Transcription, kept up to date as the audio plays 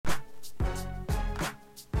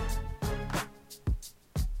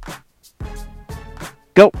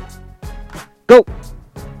Go. Go.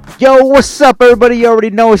 Yo, what's up, everybody? You already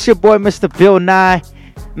know it's your boy, Mr. Bill Nye.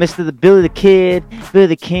 Mr. the Billy the Kid, Billy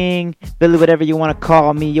the King, Billy whatever you want to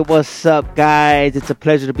call me. Yo, what's up, guys? It's a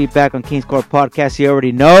pleasure to be back on King's Court Podcast. You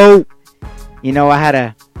already know. You know, I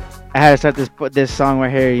had to start this song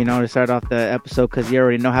right here, you know, to start off the episode, because you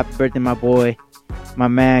already know. Happy birthday, my boy, my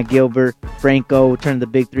man, Gilbert Franco, turned the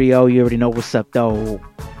big 3-0. You already know what's up, though.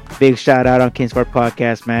 Big shout out on King's Court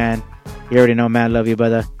Podcast, man. You already know, man. Love you,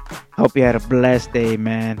 brother. Hope you had a blessed day,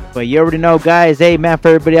 man. But you already know, guys. Hey, man, for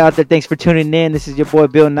everybody out there, thanks for tuning in. This is your boy,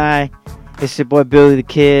 Bill Nye. This is your boy, Billy the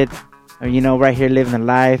Kid. You know, right here living the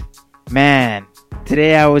life. Man,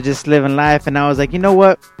 today I was just living life, and I was like, you know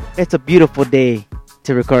what? It's a beautiful day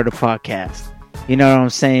to record a podcast. You know what I'm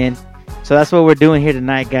saying? So that's what we're doing here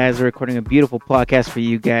tonight, guys. We're recording a beautiful podcast for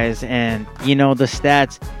you guys. And, you know, the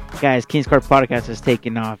stats, guys, King's Court Podcast is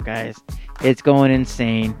taking off, guys. It's going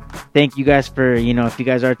insane. Thank you guys for, you know, if you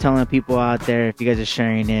guys are telling people out there, if you guys are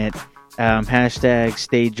sharing it, hashtag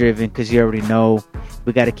stay driven, because you already know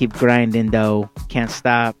we got to keep grinding, though. Can't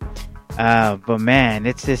stop. But, man,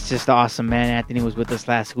 it's just awesome, man. Anthony was with us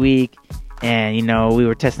last week. And, you know, we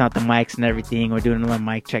were testing out the mics and everything. We're doing a little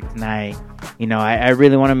mic check tonight. You know, I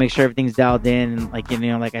really want to make sure everything's dialed in. And like, you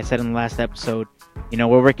know, like I said in the last episode, you know,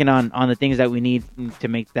 we're working on the things that we need to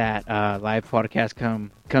make that live podcast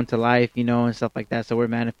come to life, you know, and stuff like that. So we're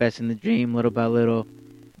manifesting the dream little by little.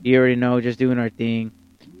 You already know, just doing our thing.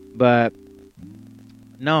 But,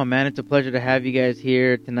 no, man, it's a pleasure to have you guys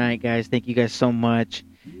here tonight, guys. Thank you guys so much.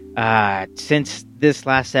 Since this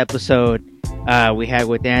last episode we had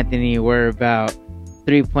with Anthony, we're about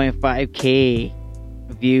 3.5k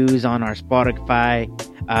views on our Spotify.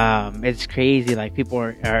 It's crazy. Like, people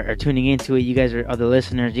are tuning into it. You guys are the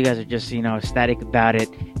listeners. You guys are just, you know, ecstatic about it,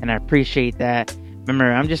 and I appreciate that.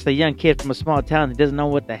 Remember, I'm just a young kid from a small town that doesn't know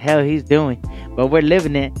what the hell he's doing, but we're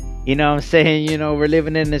living it. You know what I'm saying? You know, we're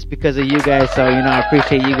living in this because of you guys. So, you know, I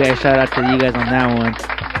appreciate you guys. Shout out to you guys on that one.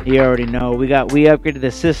 You already know. We upgraded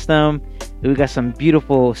the system. We got some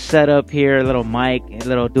beautiful setup here. A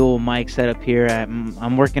little dual mic setup here.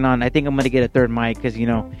 I'm working on, I think I'm going to get a third mic, because, you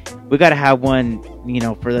know, we got to have one, you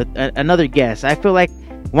know, for another guest. I feel like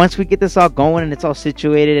once we get this all going and it's all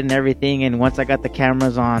situated and everything, and once I got the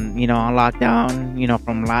cameras on, you know, on lockdown, you know,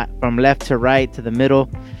 from left to right to the middle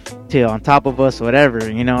to on top of us, whatever,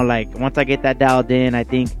 you know, like, once I get that dialed in, I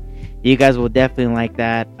think you guys will definitely like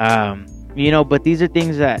that. You know, but these are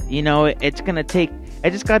things that, you know, it's going to take. I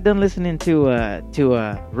just got done listening to a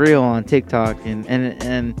reel on TikTok,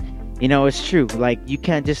 and you know, it's true. Like, you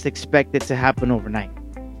can't just expect it to happen overnight.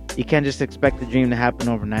 You can't just expect the dream to happen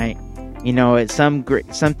overnight. You know, it's some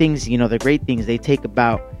things, you know, the great things, they take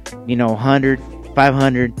about, you know, 100,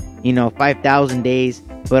 500, you know, 5,000 days.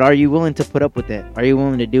 But are you willing to put up with it? Are you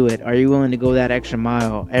willing to do it? Are you willing to go that extra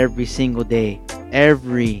mile every single day?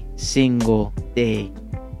 Every single day.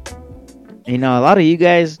 You know, a lot of you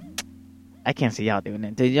guys, I can't see y'all doing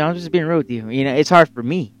it. You know, I'm just being real with you. You know, it's hard for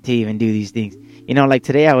me to even do these things. You know, like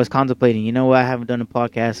today I was contemplating, you know what, I haven't done a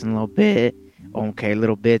podcast in a little bit. Okay, a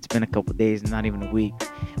little bit. It's been a couple days, not even a week.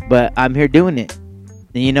 But I'm here doing it.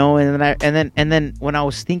 You know, and then when I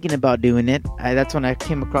was thinking about doing it, that's when I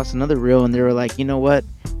came across another reel, and they were like, you know what?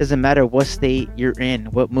 Doesn't matter what state you're in,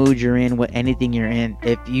 what mood you're in, what anything you're in.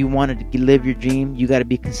 If you wanted to live your dream, you got to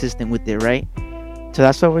be consistent with it, right? So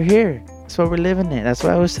that's why we're here. That's why we're living it. That's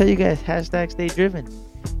why I always tell you guys, hashtag stay driven.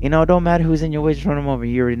 You know, it don't matter who's in your way, just run them over.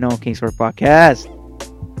 You already know, King's Court Podcast.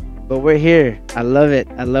 But we're here. I love it.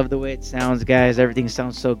 I love the way it sounds, guys. Everything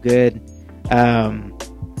sounds so good.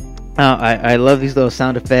 I love these little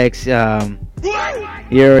sound effects. You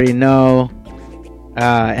already know.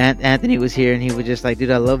 Anthony was here, and he was just like,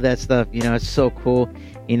 dude, I love that stuff. You know, it's so cool.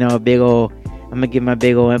 You know, I'm going to give my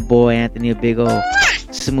big old boy, Anthony, a big old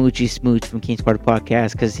smooch from King's Court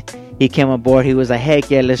Podcast, because he came aboard. He was like, heck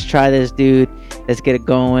yeah, let's try this, dude. Let's get it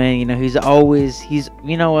going. You know,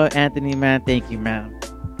 you know what, Anthony, man, thank you, man.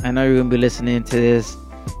 I know you're going to be listening to this,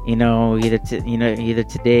 you know, either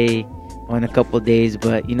today or in a couple of days,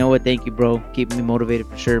 but you know what, thank you, bro. Keep me motivated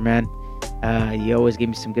for sure, man. You always give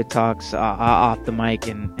me some good talks off the mic,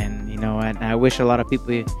 and you know, and I wish a lot of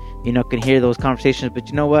people, you know, can hear those conversations, but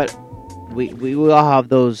you know what? We all have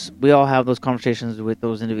those conversations with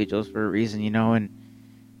those individuals for a reason, you know,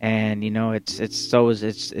 and you know, it's just always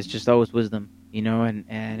wisdom, you know, and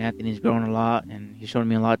Anthony's grown a lot, and he's shown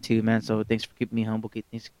me a lot too, man. So thanks for keeping me humble,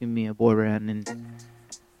 thanks for keeping me a boy around, and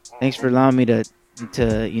thanks for allowing me to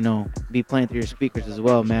you know, be playing through your speakers as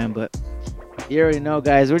well, man. But you already know,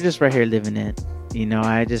 guys, we're just right here living it. You know,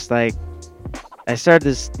 I started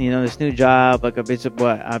this, you know, this new job. Like, I've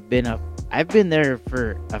been I've been there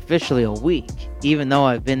for officially a week, even though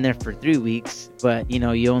I've been there for 3 weeks. But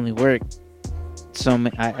you only work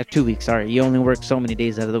 2 weeks. Sorry, you only work so many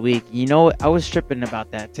days out of the week. I was tripping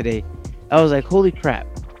about that today. I was like, holy crap.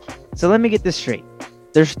 So let me get this straight.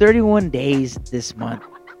 There's 31 days this month,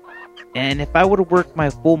 and if I would have worked my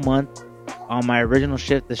full month on my original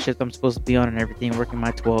shift, the shift I'm supposed to be on and everything, working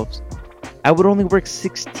my 12s, I would only work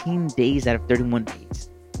 16 days out of 31 days.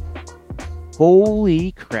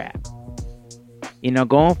 Holy crap.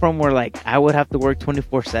 Going from where like I would have to work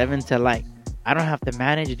 24/7 to like I don't have to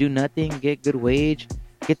manage, do nothing, get good wage,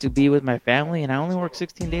 get to be with my family, and I only work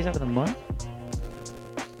 16 days out of the month.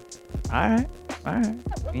 All right.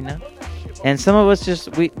 And some of us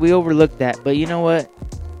just we overlook that, but you know what?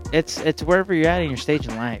 It's wherever you're at in your stage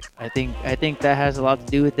in life. I think that has a lot to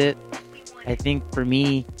do with it. I think for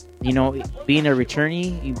me, being a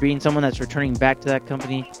returnee, being someone that's returning back to that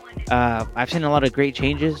company, I've seen a lot of great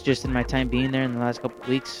changes just in my time being there in the last couple of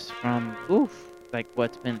weeks. From like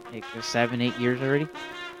what's been like 7-8 years already.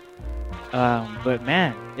 But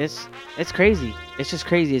man, it's crazy. It's just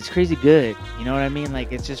crazy. It's crazy good. You know what I mean?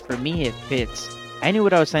 Like, it's just, for me, it fits. I knew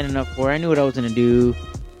what I was signing up for. I knew what I was gonna do.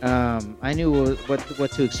 I knew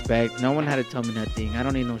what to expect. No one had to tell me nothing. I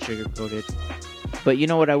don't need no sugar coated. But you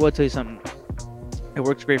know what? I will tell you something. It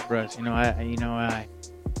works great for us. The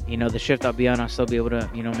shift I'll be on, I'll still be able to,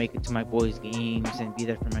 make it to my boys' games and be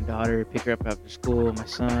there for my daughter, pick her up after school, my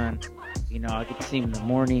son. I'll get to see him in the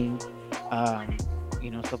morning.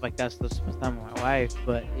 Stuff like that. Still spend time with my wife.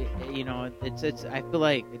 But it's. I feel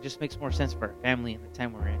like it just makes more sense for our family and the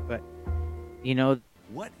time we're in. But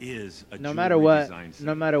what is a no matter what's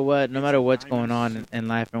going on in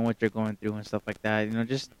life and what you're going through and stuff like that,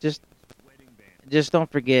 just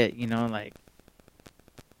don't forget, like,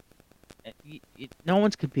 no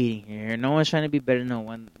one's competing here. No one's trying to be better than no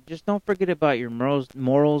one. Just don't forget about your morals.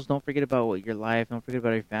 Don't forget about your life. Don't forget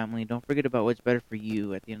about your family. Don't forget about what's better for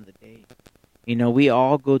you at the end of the day. We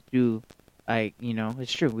all go through, like,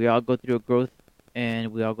 it's true. We all go through a growth,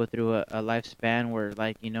 and we all go through a lifespan where,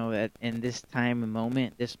 like, in this time and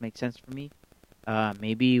moment, this makes sense for me.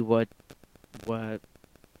 Maybe what my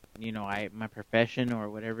profession or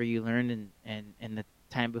whatever you learned and the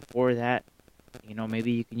time before that,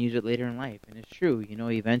 maybe you can use it later in life. And it's true,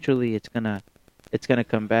 eventually it's gonna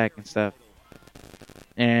come back and stuff.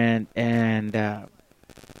 And the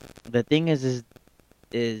thing is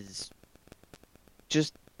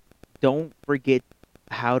just don't forget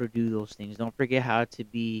how to do those things. Don't forget how to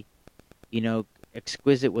be,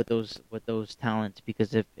 exquisite with those talents.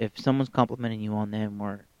 Because if someone's complimenting you on them,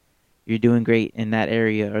 or you're doing great in that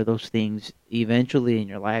area or those things, eventually in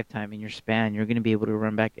your lifetime, in your span, you're going to be able to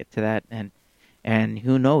run back to that. And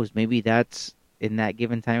who knows, maybe that's, in that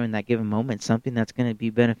given time, in that given moment, something that's going to be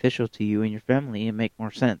beneficial to you and your family and make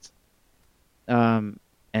more sense. And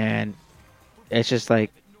it's just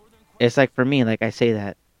like, it's like, for me, like, I say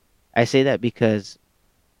that because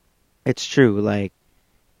it's true. Like,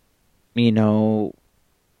 I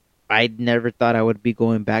never thought I would be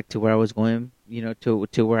going back to where I was going,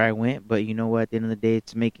 to where I went. But you know what? At the end of the day,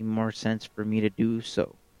 it's making more sense for me to do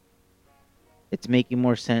so. It's making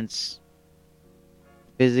more sense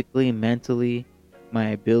physically, mentally, my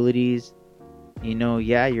abilities.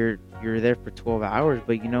 Yeah, you're there for 12 hours,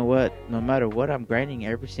 but you know what? No matter what, I'm grinding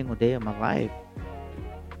every single day of my life.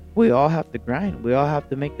 We all have to grind. We all have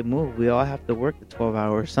to make the move. We all have to work the 12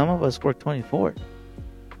 hours. Some of us work 24.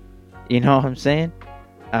 You know what I'm saying?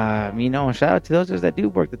 And shout out to those guys that do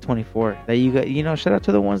work the 24. That you got, shout out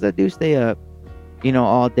to the ones that do stay up,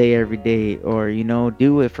 all day, every day, or,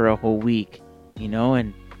 do it for a whole week,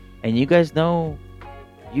 and you guys know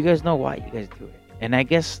why you guys do it. And I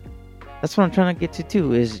guess that's what I'm trying to get to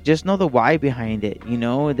too, is just know the why behind it.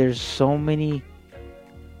 There's so many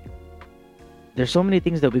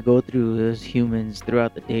things that we go through as humans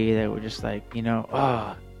throughout the day that we're just like, it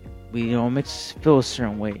makes us feel a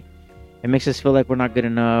certain way. It makes us feel like we're not good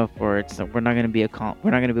enough, or we're not gonna be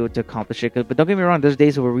able to accomplish it. But don't get me wrong, there's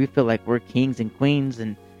days where we feel like we're kings and queens,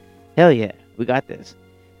 and hell yeah, we got this.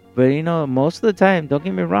 But most of the time, don't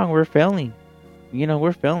get me wrong, we're failing.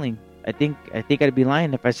 We're failing. I think I'd be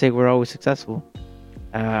lying if I say we're always successful.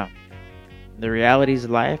 The realities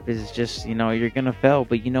of life is just, you're gonna fail,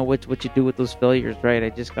 but what you do with those failures, right?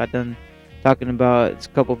 I just got done talking about a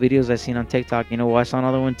couple videos I seen on TikTok. I saw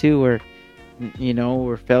another one too where,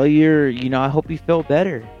 where failure, I hope you feel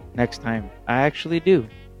better next time. I actually do.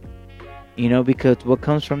 Because what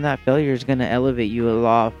comes from that failure is gonna elevate you a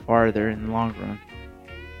lot farther in the long run.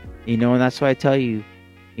 And that's why I tell you,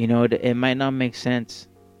 it might not make sense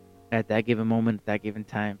at that given moment, at that given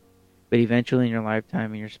time. But eventually in your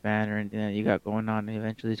lifetime, in your span, or anything that you got going on,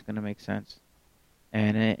 eventually it's gonna make sense,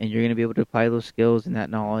 and you're gonna be able to apply those skills and that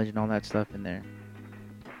knowledge and all that stuff in there.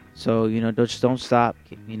 So don't stop.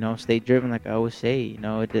 Stay driven, like I always say.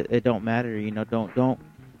 It don't matter.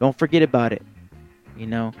 Don't forget about it. You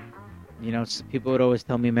know, people would always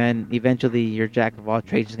tell me, man, eventually your jack of all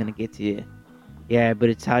trades is gonna get to you. Yeah, but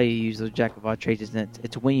it's how you use those jack of all trades, and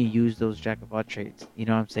it's when you use those jack of all trades. You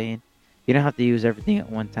know what I'm saying? You don't have to use everything at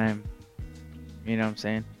one time. You know what I'm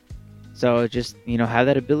saying? So just have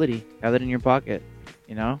that ability, have that in your pocket.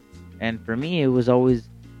 And for me, it was always,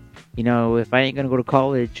 if I ain't gonna go to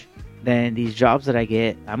college, then these jobs that I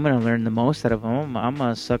get, I'm gonna learn the most out of them. I'm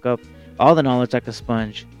gonna suck up all the knowledge like a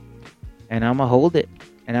sponge, and I'm gonna hold it,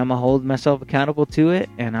 and I'm gonna hold myself accountable to it,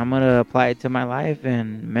 and I'm gonna apply it to my life.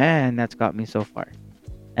 And man, that's got me so far,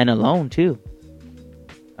 and alone too.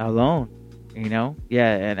 Alone,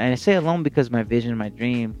 yeah. And I say alone because my vision, my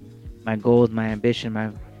dream, my goals, my ambition, my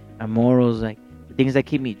morals, like the things that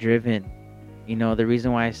keep me driven. The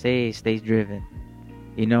reason why I stay driven.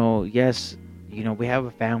 Yes, we have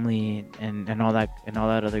a family and all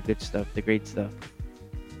that other good stuff, the great stuff.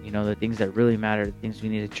 The things that really matter, the things we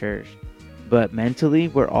need to cherish. But mentally,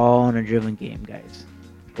 we're all in a driven game, guys.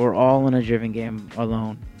 We're all in a driven game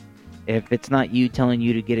alone. If it's not you telling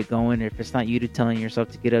you to get it going, or if it's not you telling yourself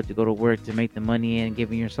to get up, to go to work, to make the money, and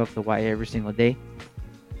giving yourself the why every single day,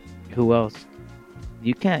 who else?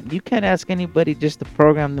 You can't ask anybody just to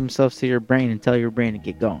program themselves to your brain and tell your brain to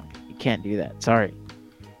get going. You can't do that. Sorry.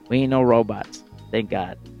 We ain't no robots. Thank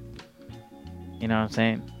God. You know what I'm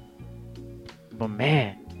saying? But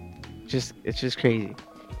man, it's just crazy.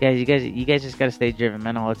 You guys just gotta stay driven,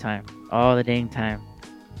 man, all the time. All the dang time.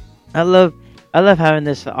 I love having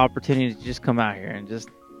this opportunity to just come out here and just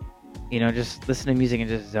listen to music and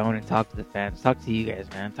just zone and talk to the fans. Talk to you guys,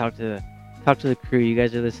 man. Talk to the crew. You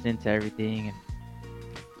guys are listening to everything, and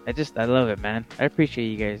I love it, man. I appreciate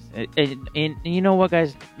you guys. And you know what,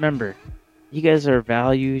 guys? Remember, you guys are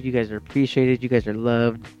valued. You guys are appreciated. You guys are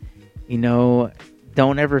loved.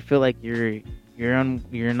 Don't ever feel like you're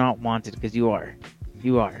not wanted, because you are.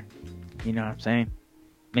 You are. You know what I'm saying?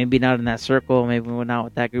 Maybe not in that circle. Maybe not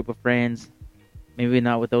with that group of friends. Maybe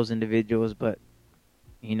not with those individuals. But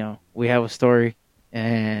we have a story,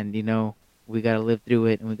 and we gotta live through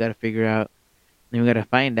it, and we gotta figure out, and we gotta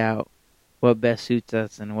find out what best suits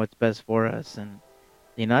us and what's best for us. And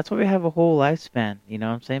that's why we have a whole lifespan. You know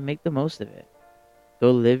what I'm saying? Make the most of it. Go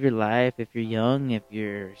live your life. If you're young, if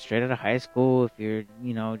you're straight out of high school, if you're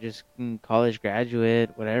just college graduate,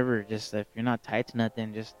 whatever, just if you're not tied to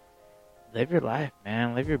nothing, just live your life,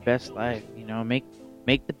 man. Live your best life.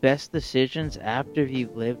 Make the best decisions after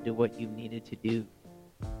you've lived what you needed to do.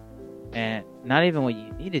 And not even what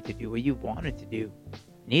you needed to do, what you wanted to do.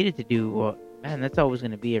 Needed to do, well, man, that's always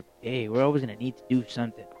going to be every day. We're always going to need to do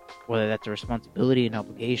something. Whether that's a responsibility, an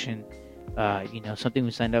obligation, something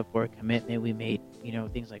we signed up for, a commitment we made,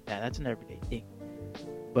 things like that. That's an everyday thing.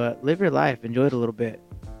 But live your life. Enjoy it a little bit.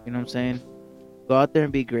 You know what I'm saying? Go out there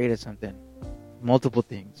and be great at something. Multiple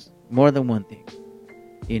things. More than one thing.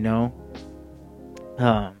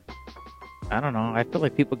 I don't know. I feel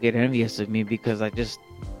like people get envious of me because it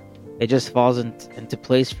just falls into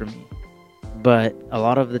place for me. But a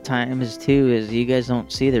lot of the times too is you guys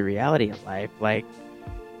don't see the reality of life. Like,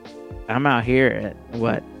 I'm out here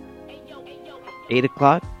at 8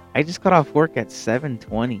 o'clock? I just got off work at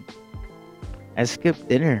 7:20. I skipped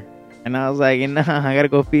dinner, and I was like, I gotta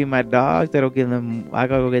go feed my dogs. I gotta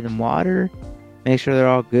go get them water, make sure they're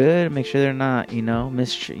all good, make sure they're not, they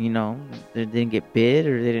didn't get bit,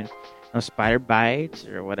 or they didn't, no spider bites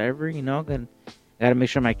or whatever. I gotta make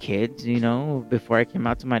sure my kids, before I came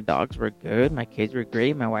out to my dogs, were good. My kids were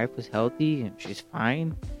great. My wife was healthy and she's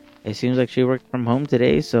fine. It seems like she worked from home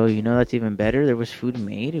today, so that's even better. There was food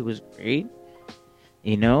made. It was great.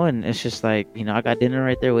 And it's just like, I got dinner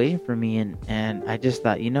right there waiting for me, and I just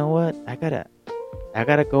thought, you know what? I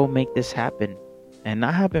gotta go make this happen. And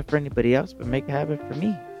not happen for anybody else, but make it happen for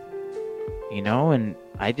me. And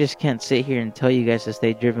I just can't sit here and tell you guys to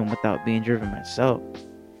stay driven without being driven myself.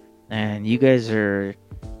 And you guys are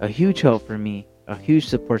a huge help for me, a huge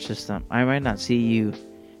support system. I might not see you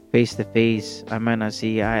face to face, I might not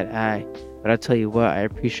see you eye to eye, but I'll tell you what, I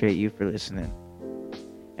appreciate you for listening.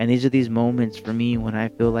 And these are these moments for me when I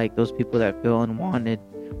feel like those people that feel unwanted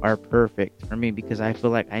are perfect for me, because I feel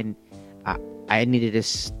like I needed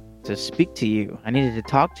to speak to you. I needed to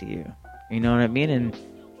talk to you. You know what I mean? And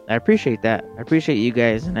I appreciate that. I appreciate you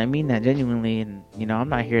guys, and I mean that genuinely. And I'm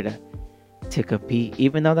not here to compete,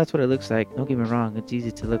 even though that's what it looks like. Don't get me wrong, it's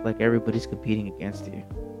easy to look like everybody's competing against you.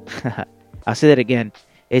 I'll say that again.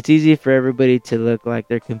 It's easy for everybody to look like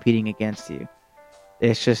they're competing against you.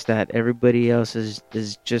 It's just that everybody else is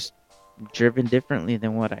just driven differently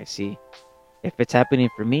than what I see. If it's happening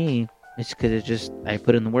for me, it's because it's just I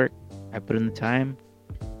put in the work, I put in the time,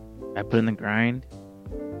 I put in the grind.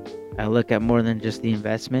 I look at more than just the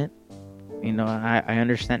investment. I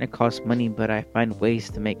understand it costs money, but I find ways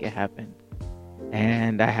to make it happen.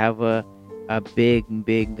 And I have a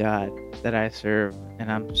big God that I serve, and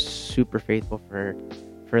I'm super faithful for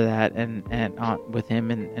that, and with him,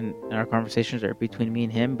 and our conversations are between me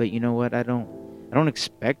and him. But you know what? I don't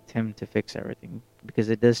expect him to fix everything, because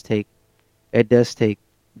it does take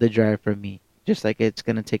the drive from me, just like it's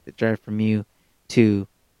gonna take the drive from you to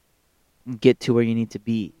get to where you need to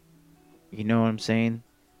be. You know what I'm saying?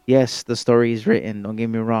 Yes, the story is written, don't get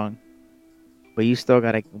me wrong, but you still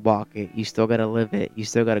gotta walk it, you still gotta live it, you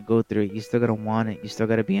still gotta go through it, you still gotta want it, you still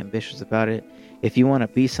gotta be ambitious about it. If you want to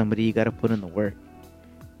be somebody, you gotta put in the work.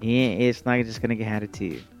 It's not just gonna get handed to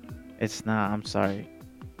you. It's not. I'm sorry.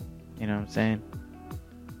 You know what I'm saying?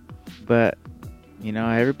 But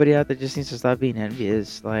everybody out there just needs to stop being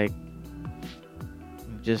envious. Like,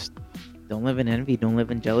 just don't live in envy. Don't live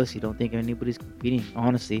in jealousy. Don't think anybody's competing.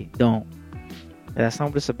 Honestly, don't. That's not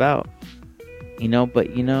what it's about. But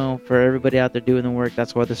for everybody out there doing the work,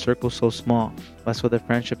 that's why the circle's so small. That's why the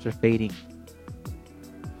friendships are fading.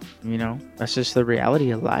 That's just the reality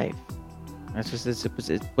of life. That's just it's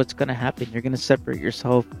what's gonna happen. You're gonna separate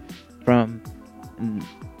yourself from,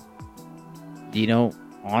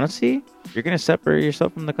 honestly, you're gonna separate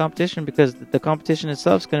yourself from the competition, because the competition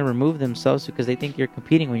itself is gonna remove themselves because they think you're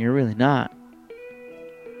competing when you're really not.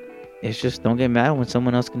 It's just, don't get mad when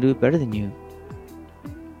someone else can do it better than you.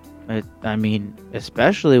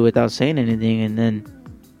 Especially without saying anything, and then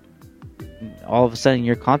all of a sudden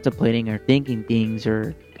you're contemplating or thinking things,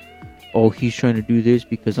 or, oh, he's trying to do this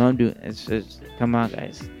because I'm doing. It's just, come on,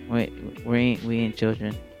 guys. Wait, we ain't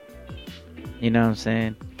children. You know what I'm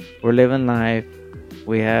saying? We're living life.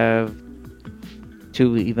 We have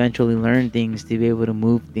to eventually learn things, to be able to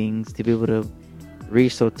move things, to be able to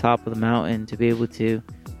reach the top of the mountain, to be able to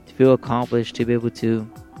feel accomplished, to be able to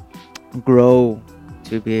grow,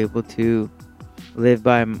 to be able to live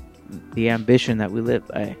by the ambition that we live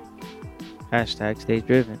by. Hashtag stay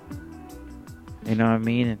driven. You know what I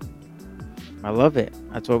mean? And I love it.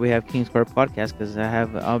 That's why we have King's Court Podcast, because I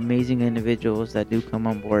have amazing individuals that do come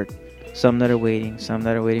on board. Some that are waiting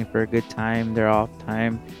for a good time, their off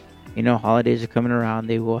time. Holidays are coming around.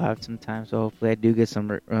 They will have some time, so hopefully I do get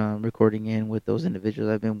some recording in with those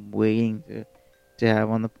individuals I've been waiting to have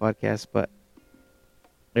on the podcast. But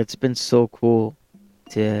it's been so cool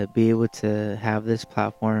to be able to have this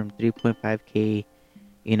platform, 3.5K,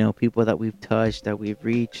 people that we've touched, that we've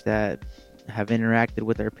reached, that have interacted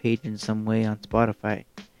with our page in some way on Spotify.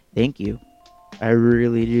 Thank you. I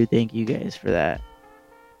really do thank you guys for that.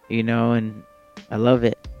 And I love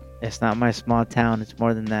it. It's not my small town. It's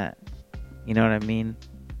more than that. You know what I mean?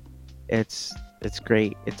 It's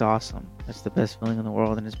great. It's awesome. It's the best feeling in the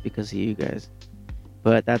world, and it's because of you guys.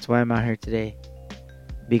 But that's why I'm out here today.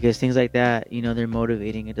 Because things like that, they're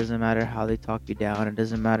motivating. It doesn't matter how they talk you down. It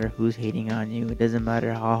doesn't matter who's hating on you. It doesn't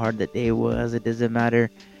matter how hard the day was. It doesn't matter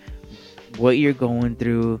what you're going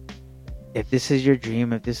through. If this is your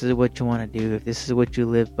dream, if this is what you want to do, if this is what you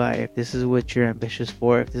live by, if this is what you're ambitious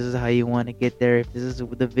for, if this is how you want to get there, if this is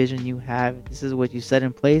the vision you have, if this is what you set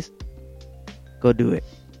in place, go do it.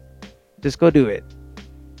 Just go do it.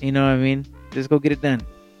 You know what I mean? Just go get it done.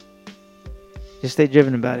 Just stay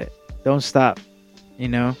driven about it. Don't stop. I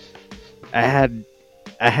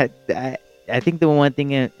think the one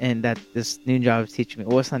thing and that this new job is teaching me,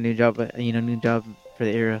 well, it's not a new job, but new job for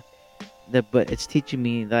the era, but it's teaching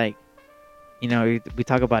me, like, we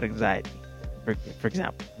talk about anxiety, for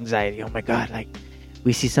example, anxiety. Oh my God, like,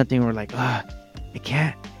 we see something, we're like, I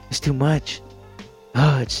can't, it's too much.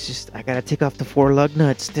 It's just, I gotta take off the 4 lug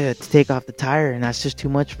nuts to take off the tire, and that's just too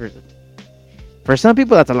much for some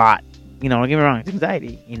people. That's a lot. Don't get me wrong, it's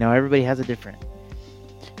anxiety. Everybody has a different.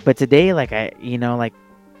 But today, like,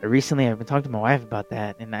 recently I've been talking to my wife about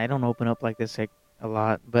that, and I don't open up like this, like, a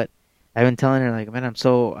lot, but I've been telling her, like, man,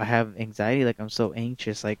 I have anxiety, like, I'm so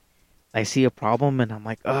anxious, like, I see a problem, and I'm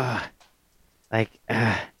like, I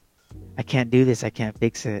can't do this, I can't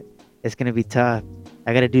fix it, it's gonna be tough,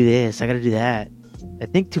 I gotta do this, I gotta do that. I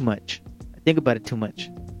think too much, I think about it too much.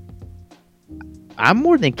 I'm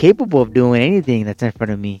more than capable of doing anything that's in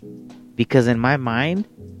front of me, because in my mind,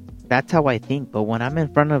 that's how I think. But when I'm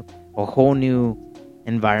in front of a whole new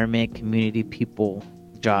environment, community, people,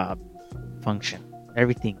 job, function,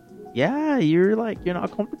 everything, yeah, you're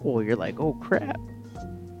not comfortable. You're like, oh crap.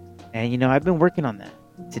 And I've been working on that.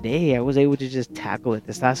 today I was able to just tackle it.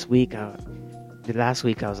 This last week, I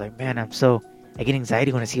was like, man, I get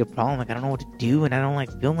anxiety when I see a problem. Like, I don't know what to do, and I don't like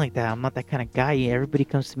feeling like that. I'm not that kind of guy. Everybody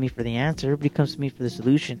comes to me for the answer. Everybody comes to me for the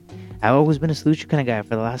solution. I've always been a solution kind of guy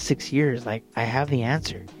for the last 6 years. Like, I have the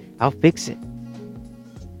answer. I'll fix it.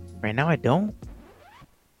 Right now, I don't.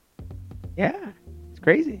 Yeah, it's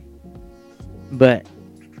crazy. But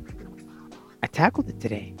I tackled it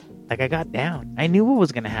today. Like, I got down. I knew what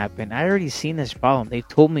was going to happen. I already seen this problem. They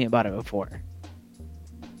told me about it before.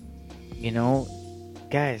 You know,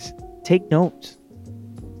 guys, take notes.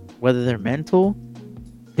 Whether they're mental,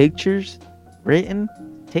 pictures, written,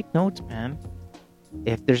 take notes, man.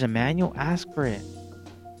 If there's a manual, ask for it.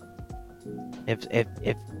 If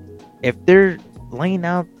they're laying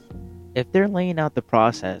out the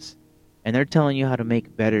process and they're telling you how to make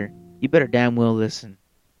it better, you better damn well listen.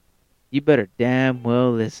 You better damn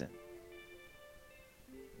well listen.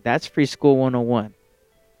 That's Free School 101.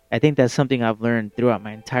 I think that's something I've learned throughout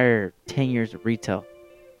my entire 10 years of retail.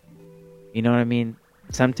 You know what I mean?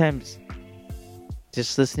 Sometimes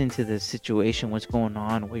just listening to the situation, what's going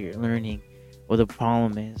on, what you're learning, what the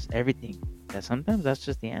problem is, everything. That sometimes that's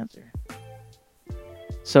just the answer.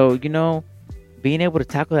 So, you know, being able to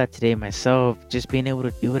tackle that today myself, just being able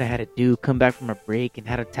to do what I had to do, come back from a break and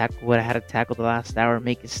how to tackle what I had to tackle the last hour,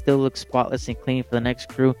 make it still look spotless and clean for the next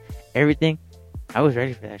crew, everything, I was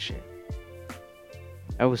ready for that shit.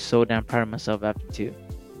 I was so damn proud of myself after 2.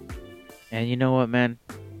 And you know what, man?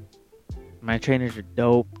 My trainers are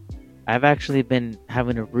dope. I've actually been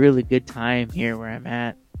having a really good time here where I'm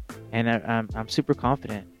at. And I'm super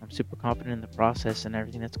confident. I'm super confident in the process and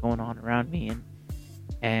everything that's going on around me.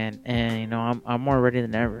 And you know, I'm more ready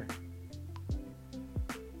than ever.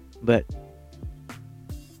 But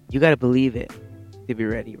you gotta believe it to be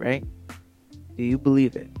ready, right? Do you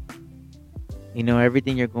believe it? You know,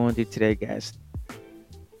 everything you're going through today, guys,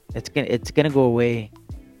 it's gonna go away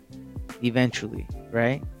eventually,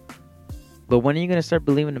 right? But when are you gonna start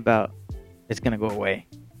believing about it's gonna go away?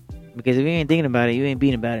 Because if you ain't thinking about it, you ain't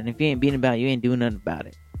being about it. And if you ain't being about it, you ain't doing nothing about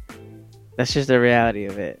it. That's just the reality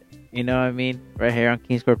of it. You know what I mean? Right here on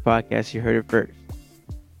King's Court Podcast, you heard it first.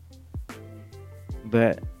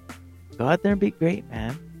 But go out there and be great,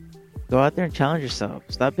 man. Go out there and challenge yourself.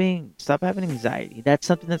 Stop having anxiety. That's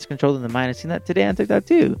something that's controlling the mind. I seen that today on TikTok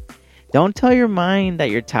too. Don't tell your mind that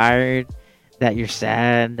you're tired, that you're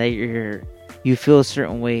sad, that you feel a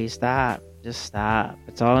certain way. Stop. Just stop.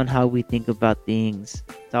 It's all in how we think about things.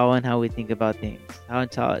 It's all in how we think about things.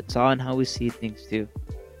 It's all in how we see things too.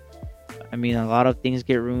 I mean, a lot of things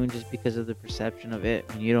get ruined just because of the perception of it.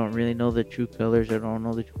 When you don't really know the true colors or don't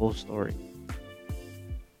know the whole story.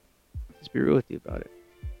 Just be real with you about it.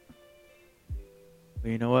 But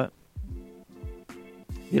you know what?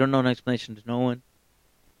 You don't know an explanation to no one.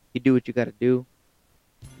 You do what you gotta do.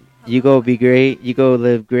 You go be great. You go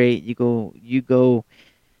live great. You go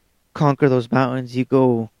conquer those mountains. You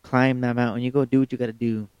go climb that mountain. You go do what you gotta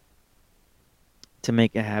do to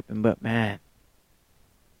make it happen. But man,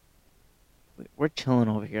 we're chilling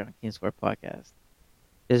over here on King's Court Podcast.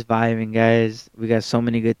 Just vibing, guys. We got so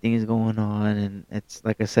many good things going on, and it's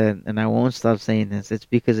like I said, and I won't stop saying this. It's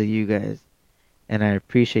because of you guys, and I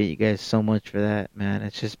appreciate you guys so much for that, man.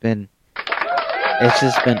 It's just been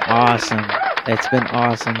awesome. It's been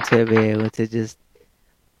awesome to be able to just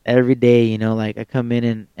every day, you know, like I come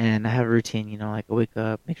in and I have a routine, you know, like I wake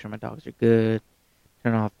up, make sure my dogs are good,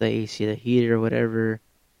 turn off the AC, the heater, or whatever,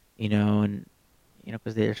 you know, and you know,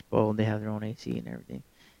 because they're spoiled, they have their own AC and everything.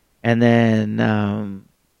 And then,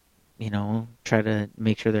 you know, try to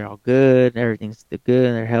make sure they're all good, everything's good,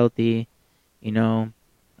 they're healthy, you know.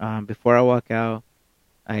 Before I walk out,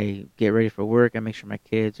 I get ready for work. I make sure my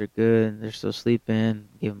kids are good, they're still sleeping,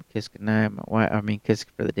 give them a kiss goodnight, kiss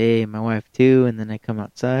for the day, my wife too, and then I come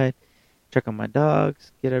outside, check on my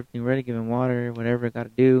dogs, get everything ready, give them water, whatever I gotta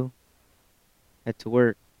do, head to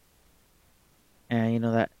work. And, you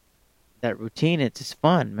know, that routine, it's just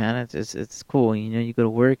fun, man. It's cool. You know, you go to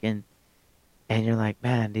work and you're like,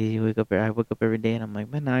 man, dude, I wake up every day and I'm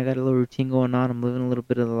like, man, now I got a little routine going on. I'm living a little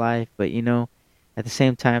bit of the life, but you know, at the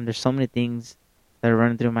same time, there's so many things that are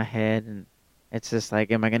running through my head, and it's just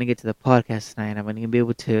like, am I gonna get to the podcast tonight? Am I gonna be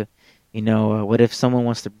able to, you know, what if someone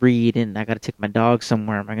wants to breed and I gotta take my dog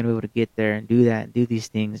somewhere? Am I gonna be able to get there and do that and do these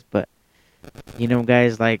things? But you know,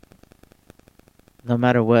 guys, like, no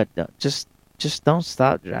matter what, just don't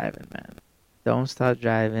stop driving, man. Don't stop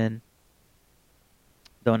driving.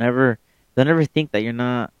 Don't ever think that you're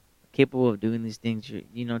not capable of doing these things.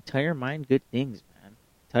 You know, tell your mind good things, man.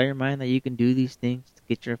 Tell your mind that you can do these things to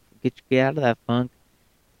get out of that funk.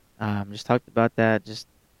 Just talked about that. Just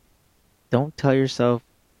don't tell yourself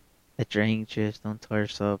that you're anxious. Don't tell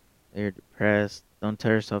yourself that you're depressed. Don't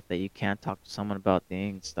tell yourself that you can't talk to someone about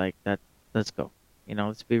things like that. Let's go.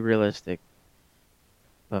 Let's be realistic.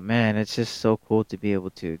 But man, it's just so cool to be able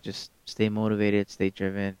to just stay motivated, stay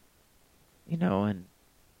driven, and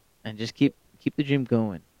just keep the dream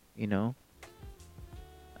going, you know.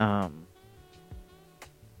 Um,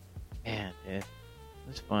 Man, it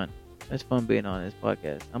was fun. It's fun being on this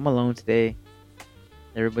podcast. I'm alone today.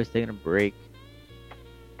 Everybody's taking a break.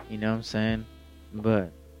 You know what I'm saying?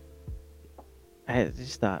 But I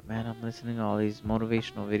just thought, man, I'm listening to all these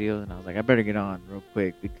motivational videos, and I was like, I better get on real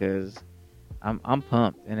quick because I'm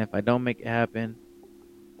pumped. And if I don't make it happen,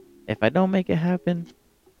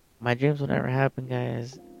 my dreams will never happen,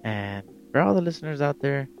 guys. And for all the listeners out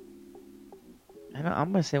there,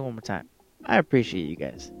 I'm gonna say it one more time. I appreciate you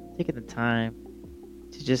guys taking the time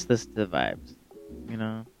to just listen to the vibes. You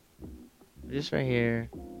know, we're just right here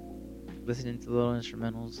listening to little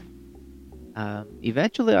instrumentals.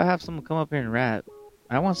 Eventually, I'll have someone come up here and rap.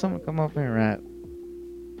 I want someone to come up here and rap.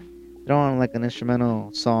 I don't want like an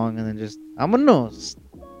instrumental song and then just I'm gonna know.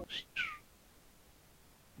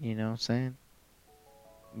 You know what I'm saying?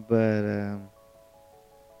 But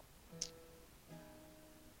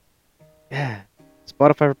yeah,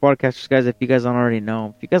 Spotify for podcasters, guys. If you guys don't already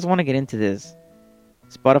know, if you guys want to get into this,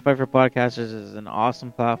 Spotify for podcasters is an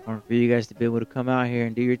awesome platform for you guys to be able to come out here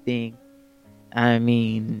and do your thing. I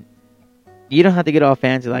mean, you don't have to get all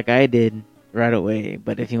fancy like I did right away,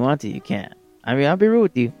 but if you want to, you can. I mean, I'll be real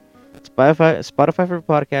with you. Spotify for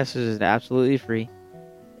podcasters is absolutely free.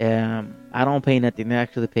 I don't pay nothing; they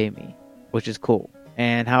actually pay me, which is cool.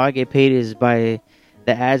 And how I get paid is by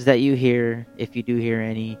the ads that you hear, if you do hear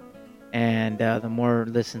any, and the more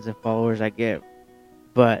listens and followers I get.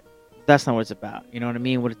 But that's not what it's about. You know what I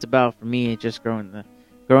mean? What it's about for me is just growing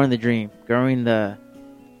the dream, growing the.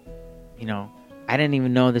 I didn't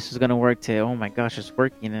even know this was gonna work. Oh my gosh, it's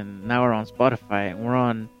working, and now we're on Spotify, and we're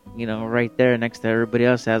on, right there next to everybody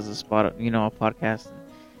else has a podcast.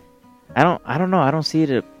 I don't know. I don't see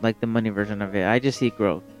it like the money version of it. I just see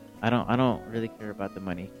growth. I don't really care about the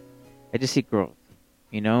money. I just see growth,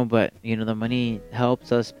 But the money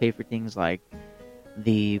helps us pay for things like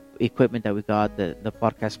the equipment that we got, the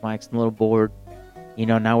podcast mics, the little board.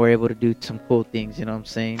 Now we're able to do some cool things. You know what I'm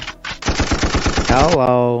saying?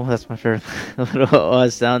 Hello, that's my favorite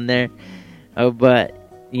little sound there. But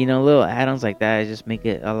little add-ons like that just make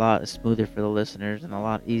it a lot smoother for the listeners and a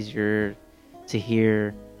lot easier to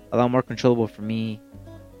hear, a lot more controllable for me.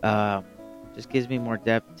 Just gives me more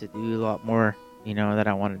depth to do a lot more, that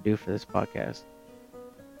I want to do for this podcast.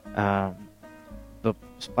 But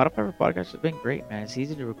Spotify for podcasts has been great, man. It's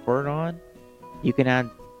easy to record on. You can add,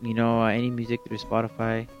 any music through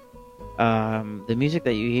Spotify. The music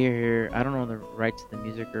that you hear here, I don't know the rights to the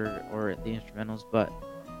music or the instrumentals, but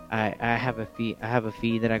I have a feed. I have a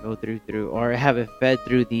feed that I go through, or I have it fed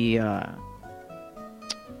through the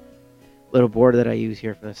little board that I use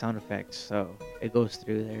here for the sound effects. So it goes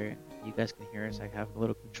through there. You guys can hear it. So I have a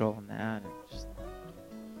little control on that, and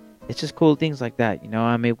it's just cool things like that.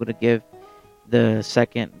 I'm able to give the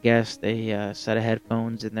second guest a set of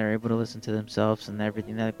headphones, and they're able to listen to themselves and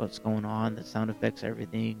everything that's going on, the sound effects,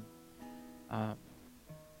 everything.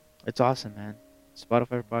 It's awesome, man.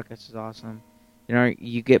 Spotify podcast is awesome.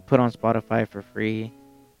 You get put on Spotify for free. You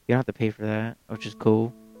don't have to pay for that, which is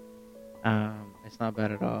cool. It's not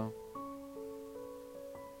bad at all.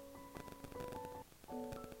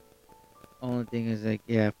 Only thing is, like,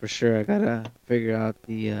 yeah, for sure, I gotta figure out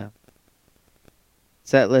the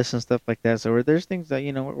set list and stuff like that. So there's things that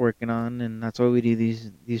we're working on, and that's why we do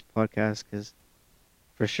these podcasts. Because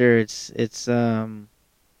for sure, it's been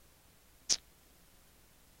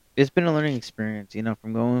a learning experience.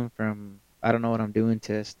 From going from I don't know what I'm doing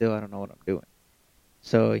to still I don't know what I'm doing.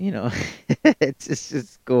 So it's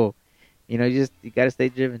just cool. You gotta stay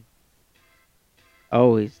driven.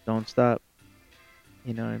 Always, don't stop.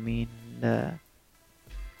 You know what I mean? We're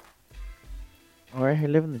right here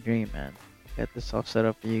living the dream, man. Got this all set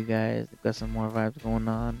up for you guys. Got some more vibes going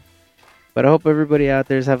on. But I hope everybody out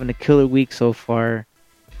there is having a killer week so far.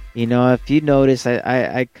 If you notice,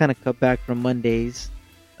 I kind of cut back from Mondays.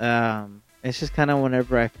 It's just kind of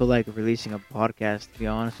whenever I feel like releasing a podcast, to be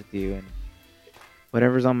honest with you, and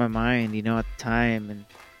whatever's on my mind, at the time, and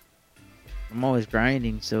I'm always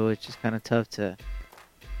grinding, so it's just kind of tough to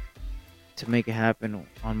make it happen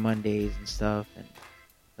on Mondays and stuff. And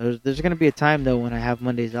there's gonna be a time though when I have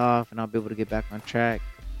Mondays off and I'll be able to get back on track,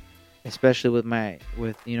 especially with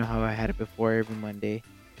how I had it before every Monday.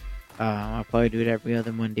 I'll probably do it every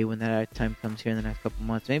other Monday when that time comes here in the next couple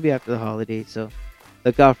months, maybe after the holidays. So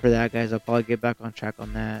look out for that, guys. I'll probably get back on track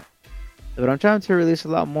on that. But I'm trying to release a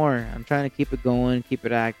lot more. I'm trying to keep it going, keep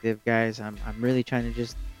it active, guys. I'm really trying to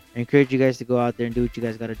just encourage you guys to go out there and do what you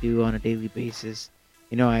guys got to do on a daily basis.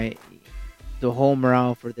 You know, the whole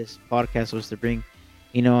morale for this podcast was to bring,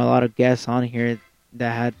 a lot of guests on here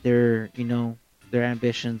that had their, their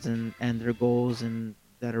ambitions and their goals, and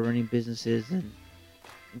that are running businesses and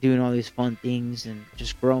doing all these fun things and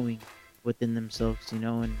just growing within themselves,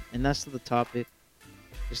 and that's the topic.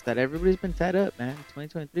 Just that everybody's been tied up, man.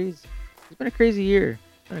 2023 it's been a crazy year.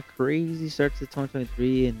 It's been a crazy start to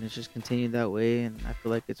 2023, and it's just continued that way, and I feel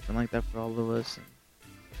like it's been like that for all of us.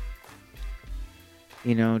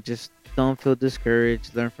 And, just don't feel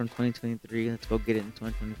discouraged. Learn from 2023. Let's go get it in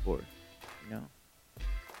 2024.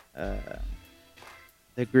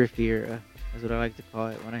 The Griffey era is what I like to call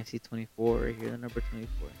it when I see 24 right here, the number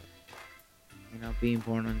 24. Being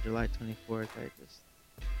born on July 24th,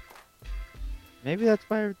 maybe that's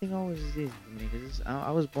why everything always is easy for me, because I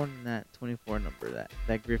was born in that 24 number,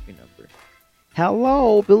 that Griffey number.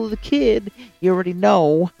 Hello, Billy the Kid. You already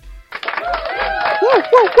know. Woo,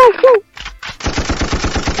 woo, woo, woo.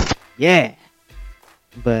 Yeah.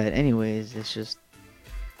 But anyways, it's just,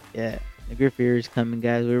 the Griffey era is coming,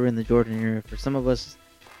 guys. We were in the Jordan era. For some of us,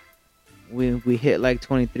 we hit like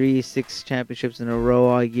 6 championships in a row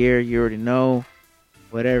all year. You already know,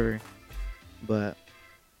 whatever. But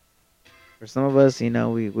for some of us, we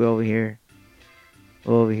over here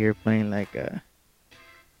playing like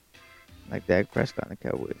Dak Prescott and the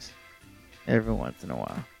Cowboys every once in a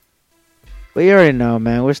while. But you already know,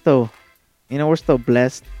 man. We're still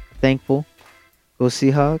blessed, thankful. Go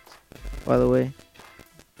Seahawks, by the way.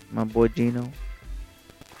 My boy Gino.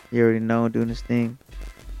 You already know, doing his thing.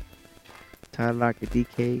 Tyler Lockett,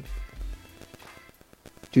 DK.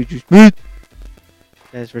 Juju Smith.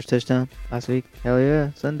 That's first touchdown last week. Hell yeah,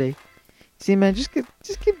 Sunday. See, man, just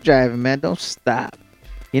keep driving, man. Don't stop.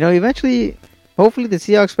 Eventually, hopefully the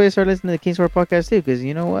Seahawks players start listening to the King Sport podcast too. Because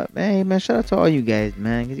you know what, man? Hey, man, shout out to all you guys,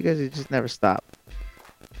 man. Because you guys just never stop.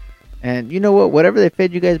 And you know what? Whatever they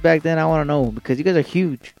fed you guys back then, I want to know. Because you guys are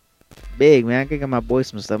huge. Big, man. I can get my boy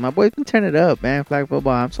some stuff. My boy's been turning it up, man. Flag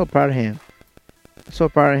football. I'm so proud of him. He's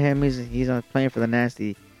playing for the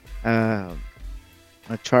nasty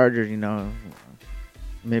Chargers,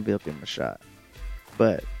 Maybe they'll give him a shot.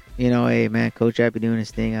 But, hey, man, Coach Happy doing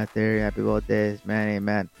his thing out there. Happy about this, man. Hey,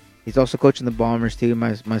 man. He's also coaching the Bombers, too.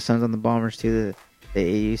 My son's on the Bombers, too. The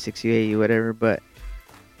AU, 6U, AU, whatever. But,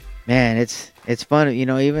 man, it's fun.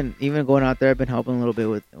 Even going out there, I've been helping a little bit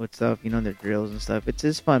with stuff, their drills and stuff. It's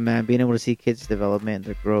just fun, man, being able to see kids' development,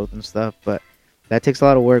 their growth and stuff. But that takes a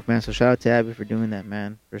lot of work, man. So shout out to Abby for doing that,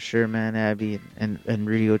 man. For sure, man. Abby and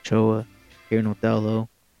Rudy Ochoa here in Othello.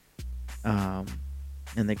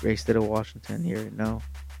 In the great state of Washington here,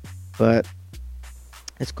 But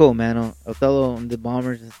it's cool, man. Othello and the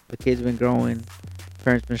Bombers, the kids been growing.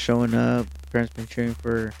 Parents been showing up. Parents been cheering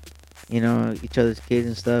for, each other's kids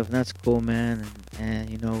and stuff. And that's cool, man. And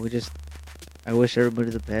I wish everybody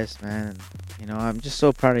the best, man. And, I'm just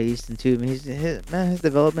so proud of Easton, too. I mean, his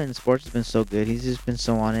development in sports has been so good. He's just been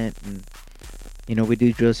so on it. And, we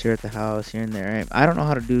do drills here at the house, here and there. I don't know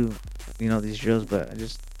how to do, these drills, but I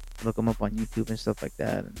just look them up on YouTube and stuff like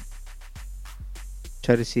that. And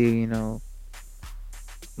try to see,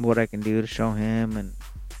 what I can do to show him and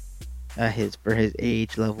for his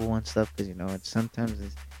age level and stuff. Because, sometimes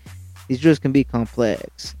these drills can be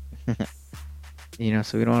complex. So we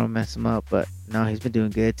don't want to mess him up. But no, he's been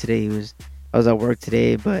doing good. Today I was at work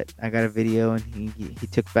today, but I got a video and he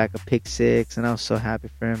took back a pick 6, and I was so happy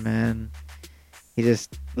for him, man. He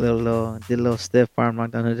just did a little stiff arm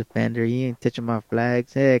knock down the defender. He ain't touching my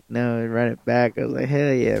flags. Heck no, ran it back. I was like,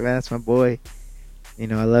 hell yeah, man, that's my boy. I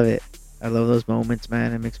love it. I love those moments,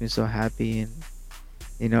 man. It makes me so happy. And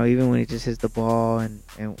even when he just hits the ball and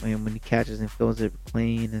when he catches and fills it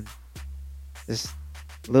clean, and just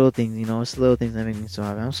little things, it's little things that make me so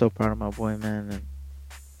happy. I'm so proud of my boy, man,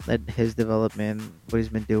 and his development, what he's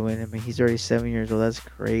been doing. I mean, he's already 7 years old. That's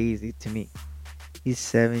crazy to me. He's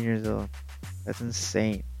 7 years old. That's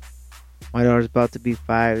insane. My daughter's about to be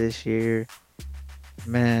 5 this year.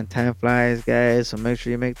 Man, time flies, guys, so make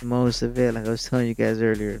sure you make the most of it. Like I was telling you guys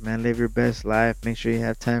earlier, man, live your best life. Make sure you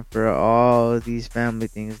have time for all of these family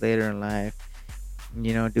things later in life.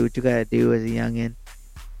 Do what you gotta do as a youngin'.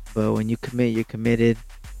 But when you commit, you're committed.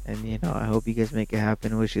 And, I hope you guys make it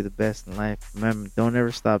happen. I wish you the best in life. Remember, don't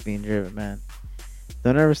ever stop being driven, man.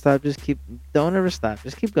 Don't ever stop. Don't ever stop.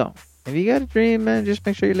 Just keep going. If you got a dream, man, just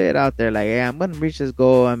make sure you lay it out there. Like, hey, I'm going to reach this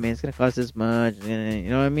goal. I mean, it's going to cost this much. You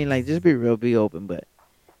know what I mean? Like, just be real, be open. But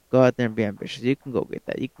go out there and be ambitious. You can go get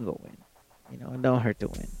that. You can go win. It don't hurt to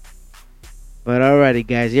win. But alrighty,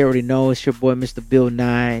 guys, you already know it's your boy, Mr. Bill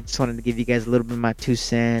Nye. Just wanted to give you guys a little bit of my 2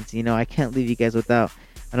 cents. You know, I can't leave you guys without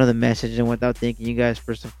another message and without thanking you guys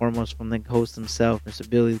first and foremost from the host himself, Mr.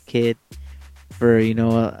 Billy the Kid, for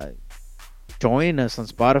joining us on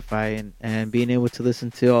Spotify and being able to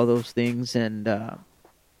listen to all those things and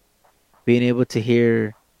being able to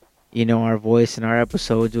hear our voice in our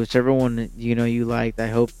episodes, whichever one you liked. I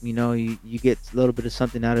hope you get a little bit of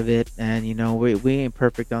something out of it. And we ain't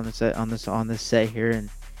perfect on this set here, and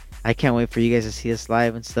I can't wait for you guys to see us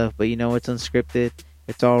live and stuff. But it's unscripted,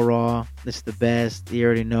 it's all raw. This is the best. You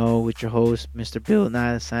already know, with your host, Mr. Bill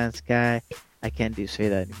Nye, the Science Guy. I can't say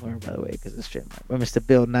that anymore, by the way, because it's trademark. But Mr.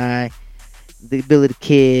 Bill Nye, the Billy the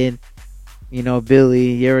Kid.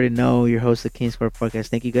 Billy, you already know, your host of the King Square Podcast.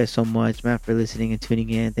 Thank you guys so much, man, for listening and tuning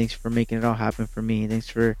in. Thanks for making it all happen for me. Thanks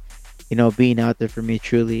for, being out there for me,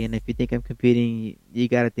 truly. And if you think I'm competing, you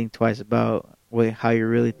got to think twice about how you're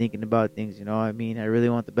really thinking about things. You know what I mean? I really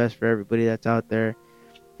want the best for everybody that's out there,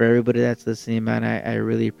 for everybody that's listening, man. I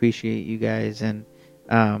really appreciate you guys. And,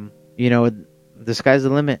 the sky's the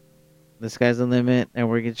limit. The sky's the limit, and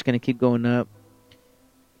we're just going to keep going up,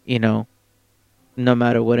 no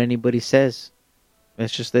matter what anybody says.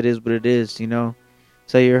 It's just, that is what it is,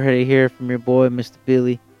 So you're ready to hear from your boy, Mr.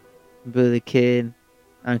 Billy the Kid,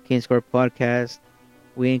 on King Square Podcast.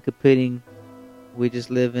 We ain't competing. We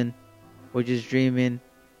just living. We're just dreaming.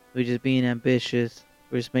 We're just being ambitious.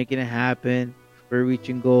 We're just making it happen. We're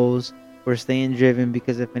reaching goals. We're staying driven,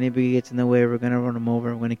 because if anybody gets in the way, we're going to run them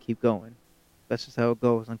over. We're going to keep going. That's just how it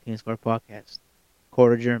goes on King Square Podcast.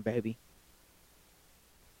 Quarter adjourned, baby.